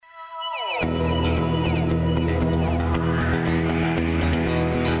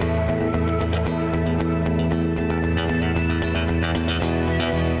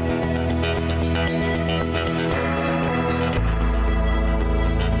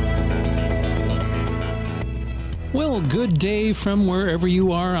Well, good day from wherever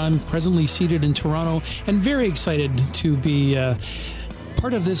you are. I'm presently seated in Toronto and very excited to be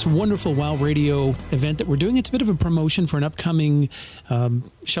part of this wonderful WOW Radio event that we're doing. It's a bit of a promotion for an upcoming,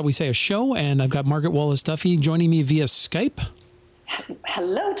 shall we say, a show. And I've got Margaret Wallace Duffy joining me via Skype.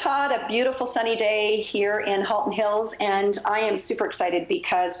 Hello, Todd. A beautiful sunny day here in Halton Hills, and I am super excited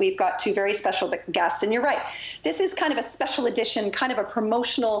because we've got two very special guests. And you're right, this is kind of a special edition, kind of a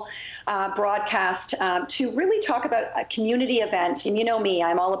promotional broadcast to really talk about a community event. And you know me,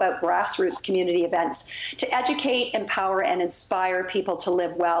 I'm all about grassroots community events to educate, empower, and inspire people to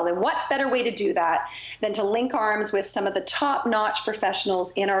live well. And what better way to do that than to link arms with some of the top-notch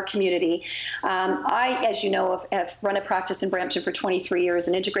professionals in our community. I, as you know, have run a practice in Brampton for 23 years,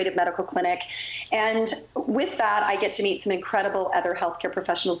 an integrated medical clinic. And with that, I get to meet some incredible other healthcare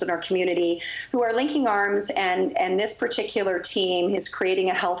professionals in our community who are linking arms. And this particular team is creating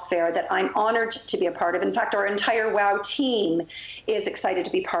a health fair that I'm honored to be a part of. In fact, our entire WOW team is excited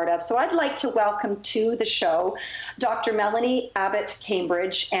to be part of. So I'd like to welcome to the show Dr. Melanie Abbott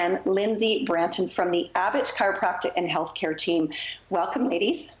Cambridge and Lindsay Branton from the Abbott Chiropractic and Healthcare team. Welcome,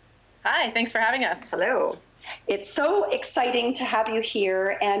 ladies. Hi, thanks for having us. Hello. It's so exciting to have you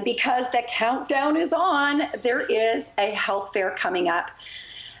here, and because the countdown is on, there is a health fair coming up.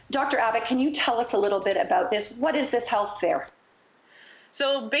 Dr. Abbott, can you tell us a little bit about this? What is this health fair?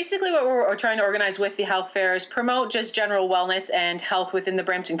 So basically what we're trying to organize with the health fair is promote just general wellness and health within the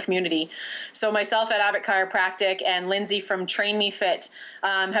Brampton community. So myself at Abbott Chiropractic and Lindsay from Train Me Fit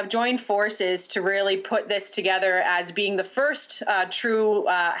have joined forces to really put this together as being the first true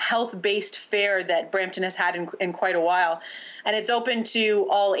health-based fair that Brampton has had in quite a while. And it's open to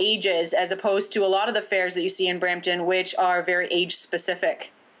all ages as opposed to a lot of the fairs that you see in Brampton, which are very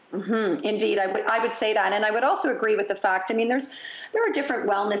age-specific. Mm-hmm. Indeed, I would say that. And I would also agree with the fact, I mean, there are different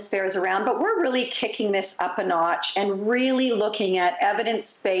wellness fairs around, but we're really kicking this up a notch and really looking at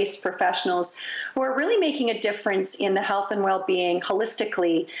evidence-based professionals who are really making a difference in the health and well-being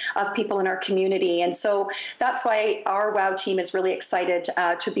holistically of people in our community. And so that's why our WOW team is really excited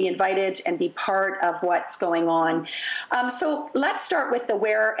to be invited and be part of what's going on. So let's start with the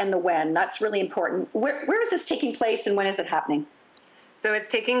where and the when. That's really important. Where is this taking place and when is it happening? So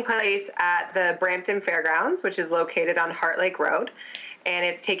it's taking place at the Brampton Fairgrounds, which is located on Heart Lake Road. And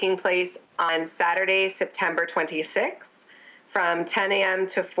it's taking place on Saturday, September 26th from 10 a.m.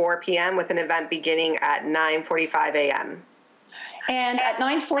 to 4 p.m. with an event beginning at 9:45 a.m. And at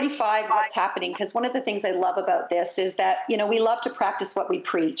 9:45, what's happening? Because one of the things I love about this is that, you know, we love to practice what we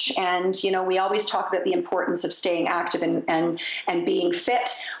preach. And, you know, we always talk about the importance of staying active and being fit.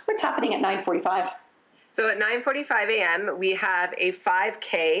 What's happening at 9:45? So at 9:45 a.m., we have a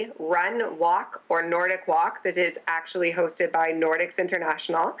 5K run, walk, or Nordic walk that is actually hosted by Nordics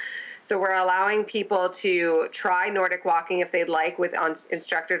International. So we're allowing people to try Nordic walking if they'd like with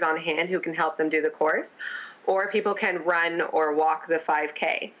instructors on hand who can help them do the course, or people can run or walk the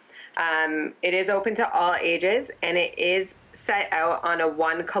 5K. It is open to all ages, and it is set out on a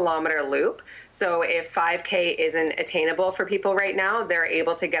 1 kilometer loop. So if 5K isn't attainable for people right now, they're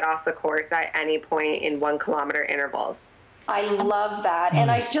able to get off the course at any point in 1 kilometer intervals. I love that. And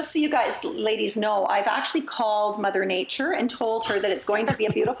I just so you guys, ladies, know, I've actually called Mother Nature and told her that it's going to be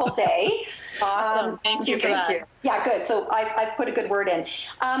a beautiful day. Awesome. Thank you for that. Yeah, good. So I've put a good word in.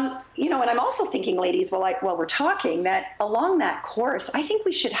 You know, and I'm also thinking, ladies, while we're talking, that along that course, I think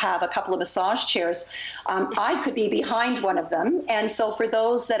we should have a couple of massage chairs. I could be behind one of them. And so for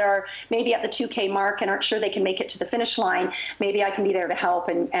those that are maybe at the 2K mark and aren't sure they can make it to the finish line, maybe I can be there to help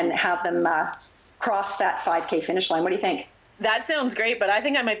and have them cross that 5K finish line. What do you think? That sounds great, but I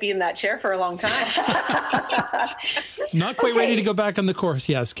think I might be in that chair for a long time. Not quite ready to go back on the course,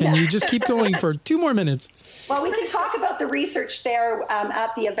 yes. Can you just keep going for 2 more minutes? Well, we can talk about the research there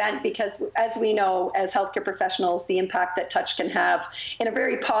at the event because, as we know, as healthcare professionals, the impact that touch can have in a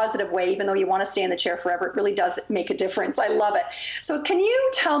very positive way, even though you want to stay in the chair forever, it really does make a difference. I love it. So can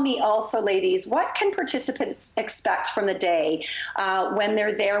you tell me also, ladies, what can participants expect from the day when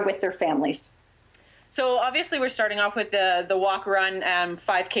they're there with their families? So obviously we're starting off with the walk, run,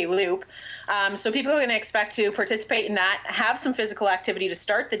 5K loop. So people are going to expect to participate in that, have some physical activity to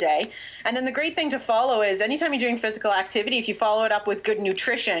start the day. And then the great thing to follow is anytime you're doing physical activity, if you follow it up with good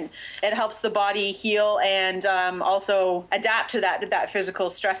nutrition, it helps the body heal and also adapt to that physical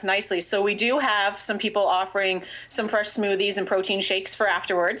stress nicely. So we do have some people offering some fresh smoothies and protein shakes for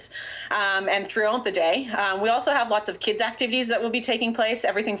afterwards and throughout the day. We also have lots of kids activities that will be taking place,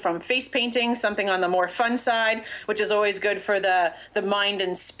 everything from face painting, something on the more fun side, which is always good for the mind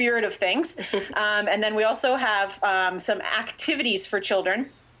and spirit of things. And then we also have some activities for children.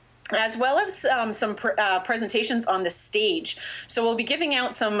 as well as some presentations on the stage. So we'll be giving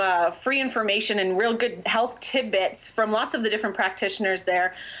out some free information and real good health tidbits from lots of the different practitioners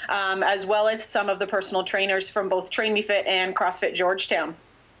there, as well as some of the personal trainers from both Train Me Fit and CrossFit Georgetown.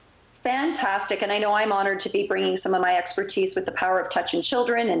 Fantastic. And I know I'm honored to be bringing some of my expertise with the power of touch in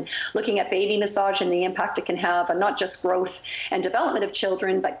children and looking at baby massage and the impact it can have on not just growth and development of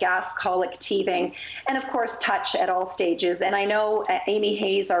children, but gas, colic, teething, and of course, touch at all stages. And I know Amy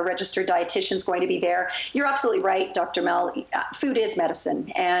Hayes, our registered dietitian, is going to be there. You're absolutely right, Dr. Mel. Food is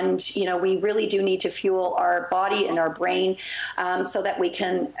medicine. And, we really do need to fuel our body and our brain so that we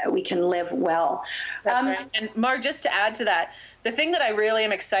can live well. That's right. And Marg, just to add to that, the thing that I really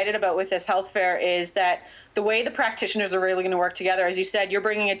am excited about with this health fair is that the way the practitioners are really going to work together. As you said, you're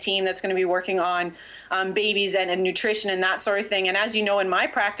bringing a team that's going to be working on babies and nutrition and that sort of thing. And as you know, in my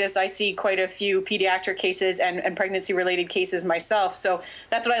practice, I see quite a few pediatric cases and pregnancy-related cases myself. So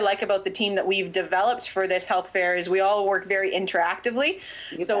that's what I like about the team that we've developed for this health fair is we all work very interactively.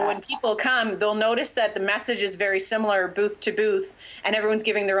 So when people come, they'll notice that the message is very similar booth to booth, and everyone's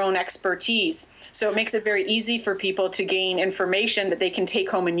giving their own expertise. So it makes it very easy for people to gain information that they can take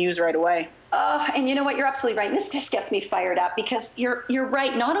home and use right away. And you know what? You're absolutely right. This just gets me fired up because you're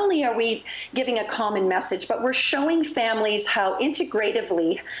right. Not only are we giving a common message, but we're showing families how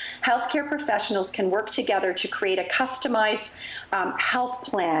integratively healthcare professionals can work together to create a customized health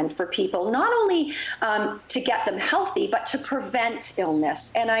plan for people, not only to get them healthy, but to prevent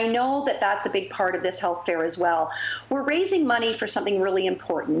illness. And I know that that's a big part of this health fair as well. We're raising money for something really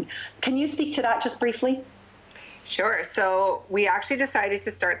important. Can you speak to that just briefly? Sure. So we actually decided to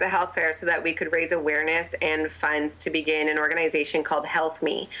start the health fair so that we could raise awareness and funds to begin an organization called Health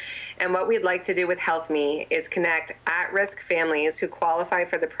Me. And what we'd like to do with Health Me is connect at-risk families who qualify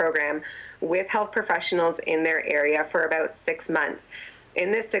for the program with health professionals in their area for about 6 months.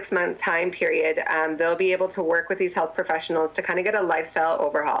 In this 6-month time period, they'll be able to work with these health professionals to kind of get a lifestyle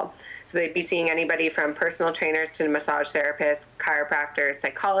overhaul. So they'd be seeing anybody from personal trainers to massage therapists, chiropractors,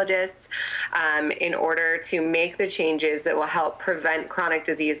 psychologists, in order to make the changes that will help prevent chronic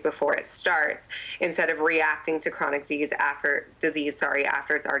disease before it starts, instead of reacting to chronic disease after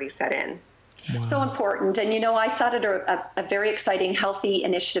it's already set in. Wow. So important. And, I sat at a very exciting Healthy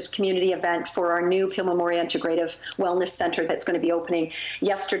Initiative community event for our new Peel Memorial Integrative Wellness Center that's going to be opening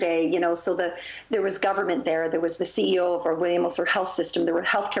yesterday. So there was government there. There was the CEO of our William Osler Health System. There were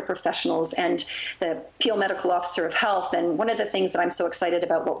healthcare professionals and the Peel Medical Officer of Health. And one of the things that I'm so excited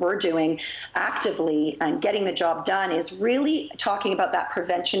about what we're doing actively and getting the job done is really talking about that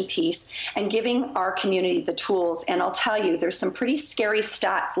prevention piece and giving our community the tools. And I'll tell you, there's some pretty scary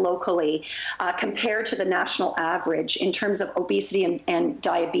stats locally compared to the national average in terms of obesity and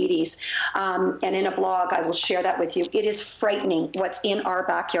diabetes. And in a blog, I will share that with you. It is frightening what's in our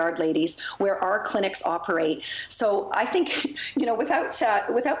backyard, ladies, where our clinics operate. So I think,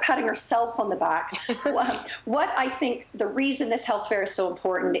 without patting ourselves on the back, what I think the reason this health fair is so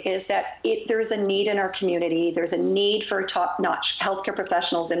important is that there's a need in our community. There's a need for top-notch healthcare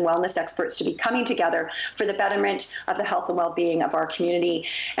professionals and wellness experts to be coming together for the betterment of the health and well-being of our community.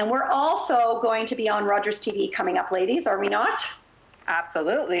 And we're also going to be on Rogers TV coming up, ladies, are we not?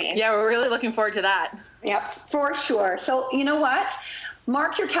 Absolutely. Yeah, we're really looking forward to that. Yep, for sure. So you know what?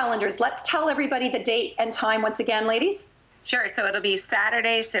 Mark your calendars. Let's tell everybody the date and time once again, ladies. Sure. So it'll be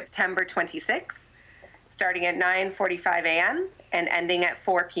Saturday, September 26th, starting at 9:45 a.m. and ending at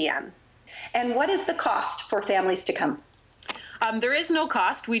 4 p.m. And what is the cost for families to come? There is no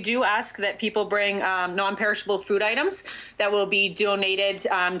cost. We do ask that people bring non-perishable food items that will be donated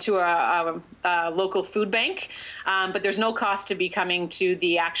to a local food bank, but there's no cost to be coming to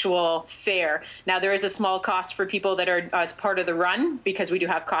the actual fair. Now, there is a small cost for people that are as part of the run because we do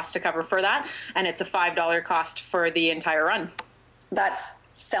have costs to cover for that, and it's a $5 cost for the entire run.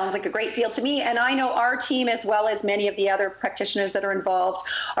 Sounds like a great deal to me. And I know our team, as well as many of the other practitioners that are involved,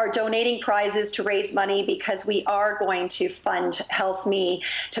 are donating prizes to raise money because we are going to fund Health Me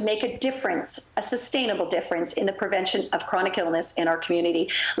to make a difference, a sustainable difference in the prevention of chronic illness in our community.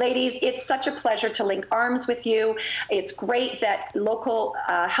 Ladies, it's such a pleasure to link arms with you. It's great that local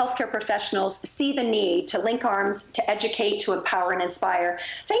healthcare professionals see the need to link arms, to educate, to empower and inspire.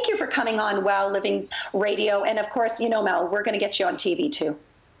 Thank you for coming on Wow Living Radio. And of course, Mel, we're going to get you on TV too.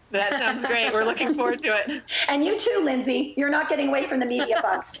 That sounds great. We're looking forward to it. And you too, Lindsay. You're not getting away from the media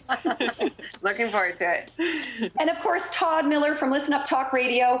bug. Looking forward to it. And of course, Todd Miller from Listen Up Talk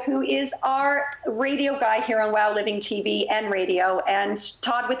Radio, who is our radio guy here on Wow Living TV and radio. And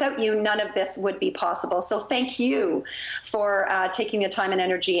Todd, without you, none of this would be possible. So thank you for taking the time and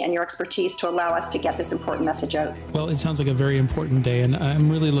energy and your expertise to allow us to get this important message out. Well, it sounds like a very important day, and I'm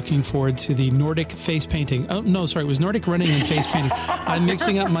really looking forward to the Nordic face painting. Oh, no, sorry, it was Nordic running and face painting. I'm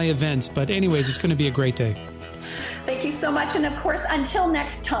mixing up my events, but anyways, it's going to be a great day. Thank you so much. And of course, until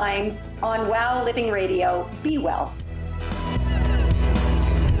next time on Wow Living Radio, be well.